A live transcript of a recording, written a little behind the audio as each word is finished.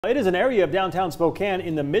It is an area of downtown Spokane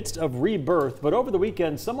in the midst of rebirth, but over the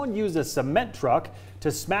weekend, someone used a cement truck to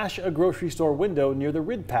smash a grocery store window near the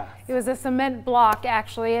Ridpath. It was a cement block,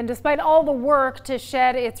 actually, and despite all the work to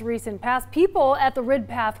shed its recent past, people at the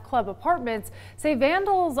Ridpath Club Apartments say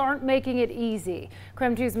vandals aren't making it easy.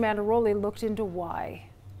 KREM 2's Amanda Rowley looked into why.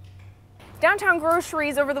 Downtown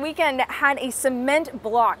Groceries over the weekend had a cement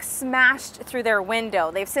block smashed through their window.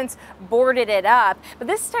 They've since boarded it up, but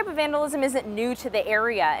this type of vandalism isn't new to the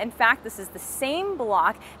area. In fact, this is the same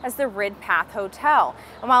block as the Ridpath Hotel.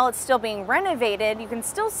 And while it's still being renovated, you can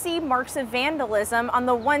still see marks of vandalism on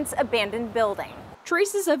the once abandoned building.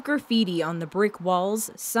 Traces of graffiti on the brick walls,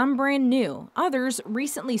 some brand new, others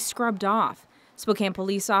recently scrubbed off. Spokane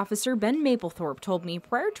police officer Ben Mapplethorpe told me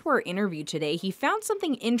prior to our interview today he found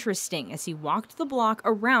something interesting as he walked the block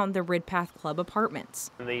around the Ridpath Club Apartments.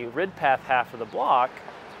 The Ridpath half of the block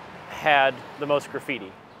had the most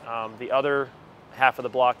graffiti. The other half of the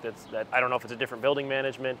block that I don't know if it's a different building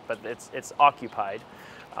management, but it's occupied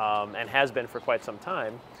and has been for quite some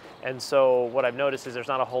time. And so what I've noticed is there's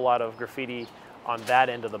not a whole lot of graffiti on that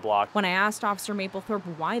end of the block. When I asked Officer Mapplethorpe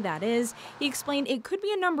why that is, he explained it could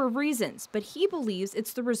be a number of reasons, but he believes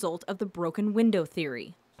it's the result of the broken window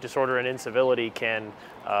theory. Disorder and incivility can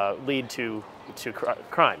lead to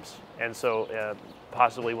crimes, and so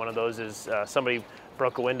possibly one of those is somebody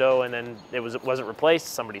broke a window and then it wasn't replaced.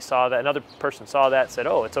 Somebody saw that, another person saw that, said,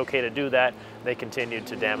 oh, it's okay to do that. They continued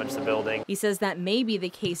to damage the building. He says that may be the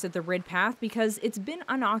case at the Ridpath because it's been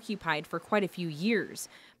unoccupied for quite a few years.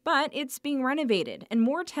 But it's being renovated and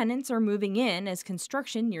more tenants are moving in as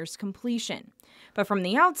construction nears completion. But from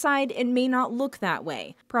the outside, it may not look that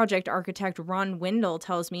way. Project architect Ron Wendell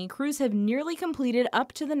tells me crews have nearly completed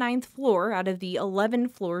up to the 9th floor out of the 11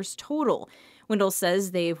 floors total. Wendell says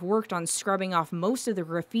they've worked on scrubbing off most of the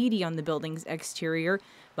graffiti on the building's exterior,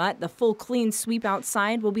 but the full clean sweep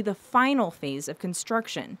outside will be the final phase of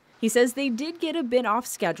construction. He says they did get a bit off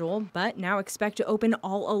schedule, but now expect to open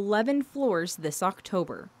all 11 floors this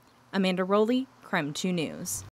October. Amanda Rowley, KREM 2 News.